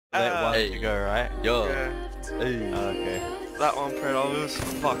That one to go, right? Yo. Yeah. Hey. Oh, okay. That one, Fred, I was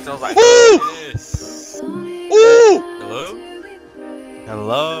fucked. I was like, Yes. Ooh! Hello?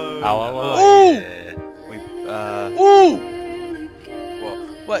 Hello. Hello. Ooh! Yeah. We, Ooh! What?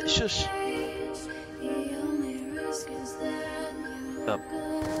 What? Shush. Stop.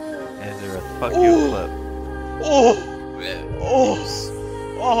 Is there a fuck Ooh. you clip? Oh! Yeah. Oh!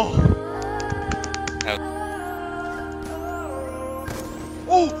 Oh!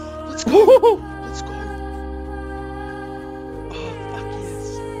 Oh! Let's go! Let's go! Oh, fuck yes.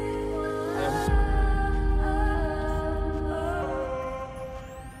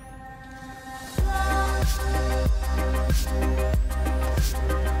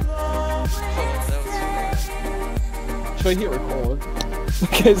 Should I hit record?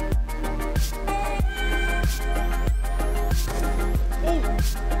 Because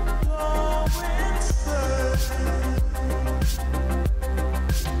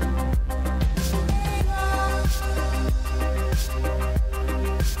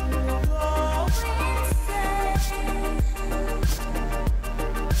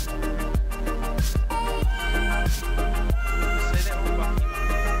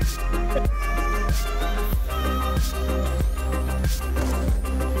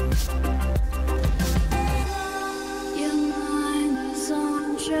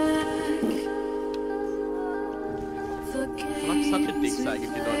I'm such a dick sag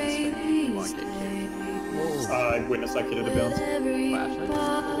if you're not in Spain. You might get killed. I witnessed that kid at a bounce. Wow, actually.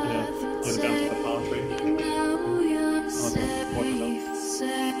 Yeah, he was bouncing the palm tree. What was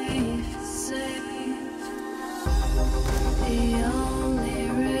The only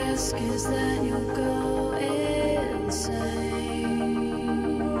risk is that you'll go insane.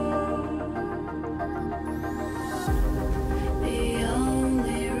 The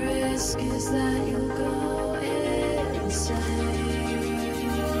only risk is that you'll go insane.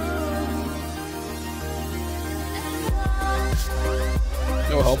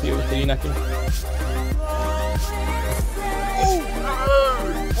 it'll help you with the necking.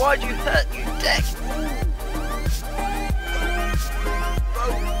 oh, why'd you hurt, you dick?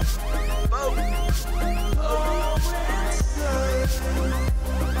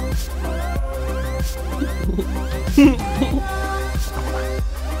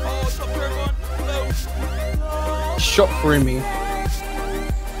 Oh, top turn one. No. Shot through me.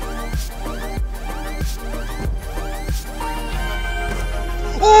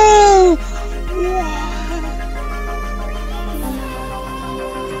 Oh!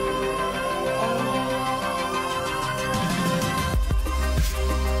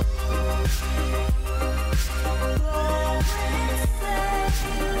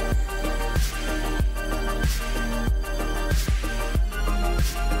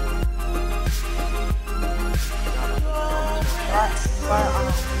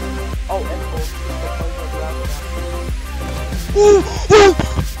 Ooh! Ooh!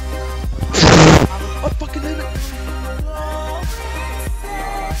 I fucking hit it!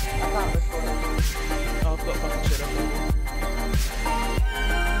 Oh, I've got fucking shit up.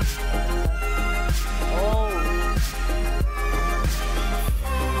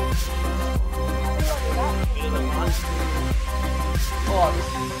 Why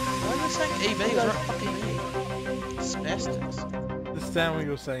am I saying EV? Is that fucking me? Spastic. Understand what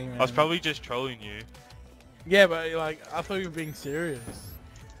you're saying, man. I was probably just trolling you. Yeah, but like, I thought you were being serious.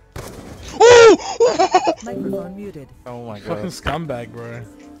 Oh! Microphone muted. Oh my god. Fucking scumbag, bro.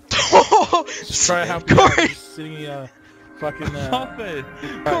 Just try Corey! to help you out, just sitting here, fucking. Stop it!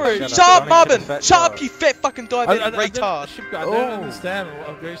 Corey, shut shut up. up, Don't Marvin! get fat Shut up, dog. you fat fucking diabetic I don't- retard! Shipka, I don't understand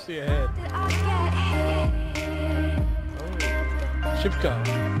what goes through your head. Shipka.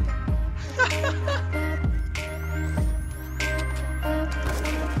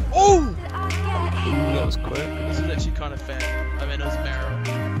 Oh! That was quick. This is actually kind of fat. I mean, it was barrel.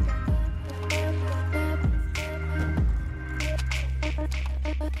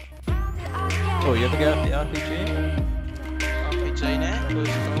 Oh, you ever go out the RPG? RPG now,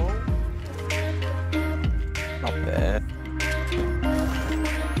 first of all. Not bad.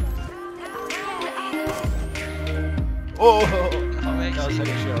 Oh! I'm That was actually like a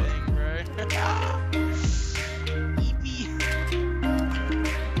shot. kidding, bro.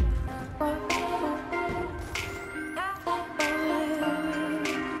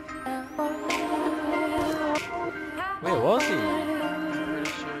 Where was he? I'm pretty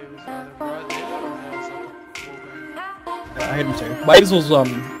sure he was either right there or there was like a wall I hit him too. But his was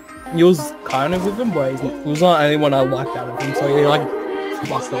he was kind of with him, but he was not anyone I liked out of him, so he like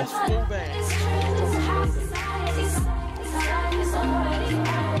bust off. Wall bang.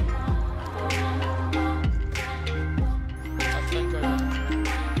 I think I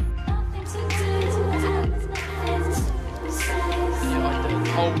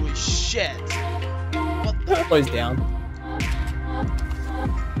shit! What the? Boy's down.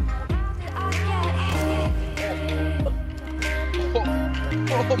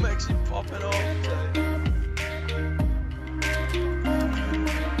 Oh, I'm actually popping off.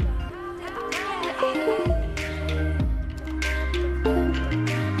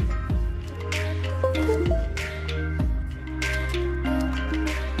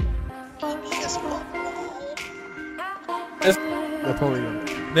 They're probably gonna.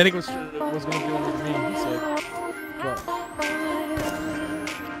 Then he was gonna do it with me. He said, "What?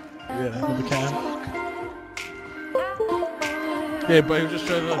 Yeah, with the cam." Yeah, but he'll just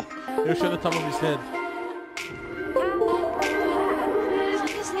show the top of his head.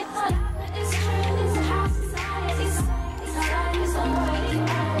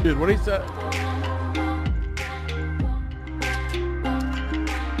 Dude, what is that?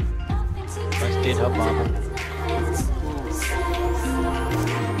 Nice dead up marble.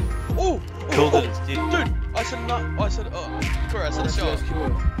 Oh! Killed it. Dude, I said not. I said, oh, Corey, I said a shot.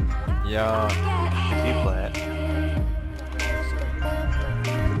 Yeah. If you play it.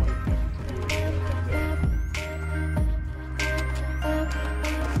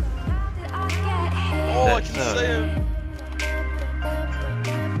 Oh, I can see him.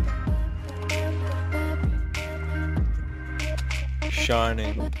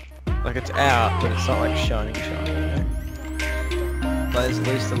 Shining. Like it's out, but it's not like shining, you know? Like there's at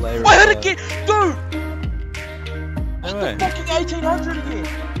least a layer I of hit again! Dude! No It's way. the fucking 1800 again!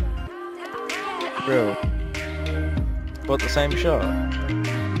 Real. What, the same shot?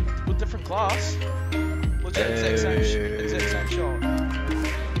 With different class. Legit, exact same shot.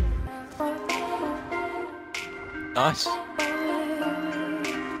 Nice. Oh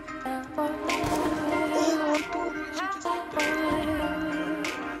my god, she just hit that.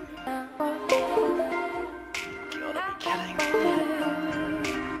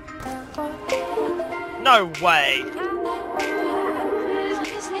 No way! It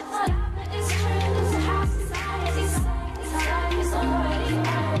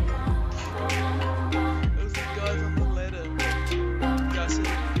was the guys on the ladder. Guys,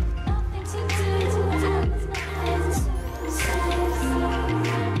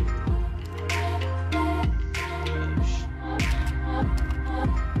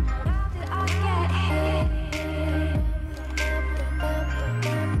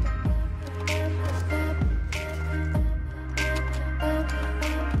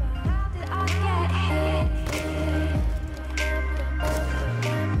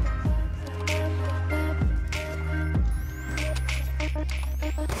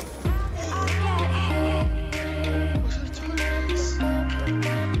 was it Tobias?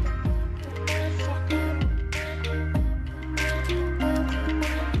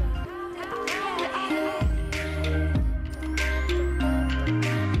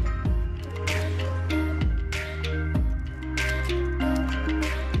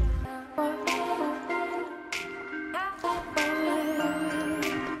 Fuck.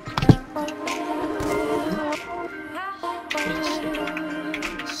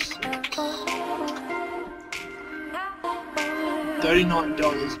 $39,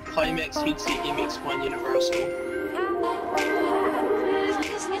 Playmax headset MX1 Universal.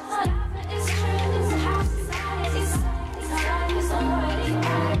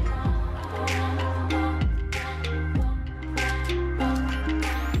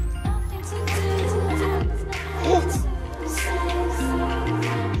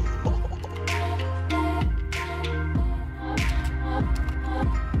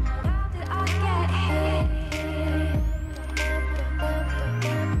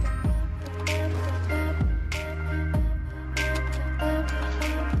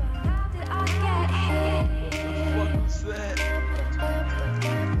 What was that?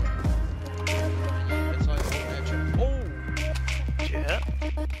 It's like a matchup. Oh! Yeah.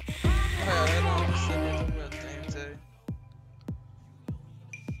 Hey, I don't know, I'm just sitting here talking about DMT.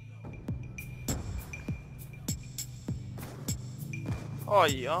 Oh,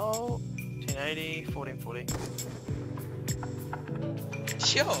 yo. 1080, 1440.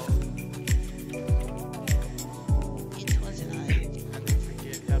 Sure. It was an I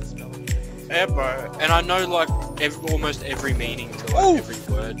forget how to spell it. Yeah, bro. And I know like almost every meaning to like Ooh. every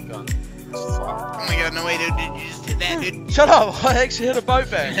word, but it's fuck. Oh my god, no way, dude. You just did that, dude. Shut up! I actually hit a boat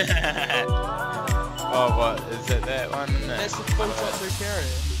bag. Oh, what? Is it that one? That's the full top 3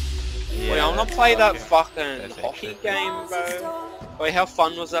 carrier. Wait, I wanna that's play that okay. fucking That's hockey actually- game, bro. Wait, how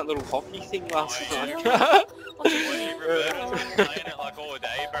fun was that little hockey thing last Oh, night? Playing it like all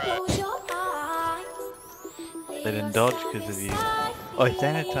day, bro. Close your eyes. They didn't dodge because of you. Oh,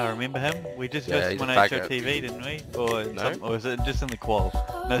 Thanatar, remember him? We just Yeah, versed he's him a on faggot. HOTV, didn't we? Or, No? or was it just in the qual?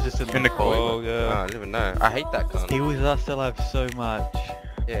 No, it's just in the qual, qual. Oh, yeah. I don't even know. I hate that cunt. He was us alive so much.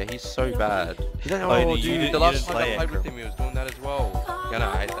 Yeah, he's so bad. Oh, Oh, you dude, didn't the last play time I played Akram. with him, he was doing that as well. Yeah, no,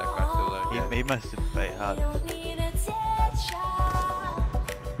 I hate that guy still though. Yeah. He must have played hard.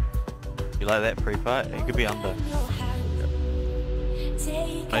 You like that pre-fight? He could be under.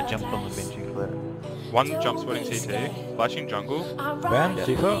 I jump on the bench and clear. One jump splitting CT, flashing jungle. Bam, Yeah.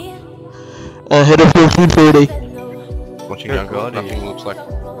 default. Head of 1440. Watching Good jungle, God, nothing yeah. looks like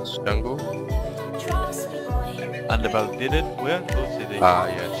jungle. Underbug did it? Where? Or CD? Ah,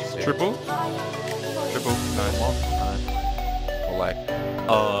 yeah, it's just Triple. Triple. No. or like,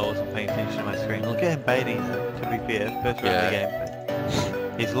 Oh, I wasn't paying attention to my screen. Look at him baiting, to be fair. First round Yeah. of the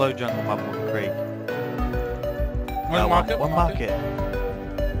game. He's low jungle bubble creek. One market. One market.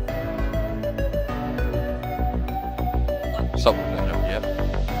 stop looking at him, yeah.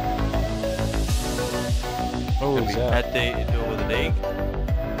 Oh, If is we that? had to do it with a dig,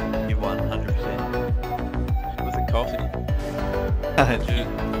 you won 100%. With a coffee.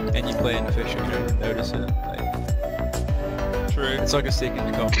 And you play in fish, you don't even notice it. Like, True. it's like a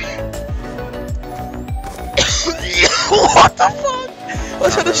second coffee. What the fuck?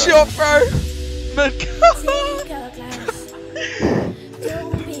 Let's hit a shot, bro. Mid.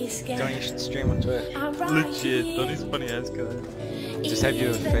 Don't you should stream on Twitch. Legit. Donnie's funny ass guy. Just have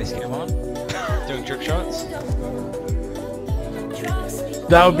your face cam on, doing trick shots.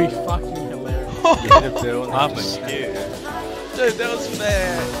 That would be fucking hilarious. You hit a bill and I'm then just a you. Dude, that was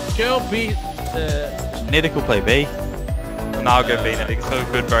fair. Girl beat Nedic will play B. Nah, I'll go B now. It's so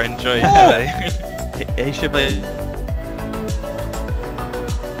good, bro. Enjoy your Oh. day. He should play.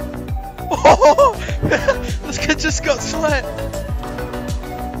 Oh, this kid just got slapped.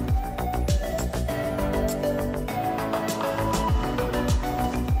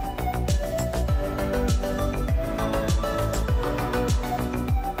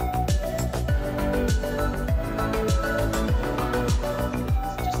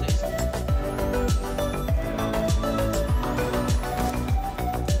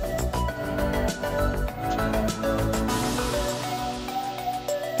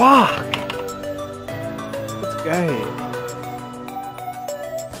 Fuck! Let's go.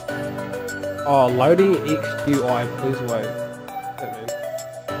 Oh, loading XQI, please wait. That move.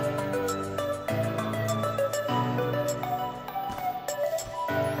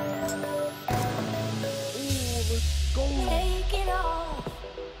 Take it off.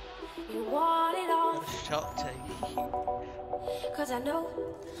 You want it all. Shot take. Cause I know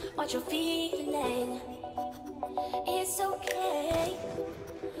what you're feeling. It's okay.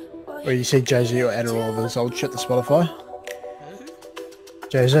 Where you see Jay-Z or added all of his old shit to Spotify?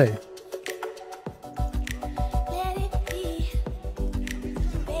 Jay-Z.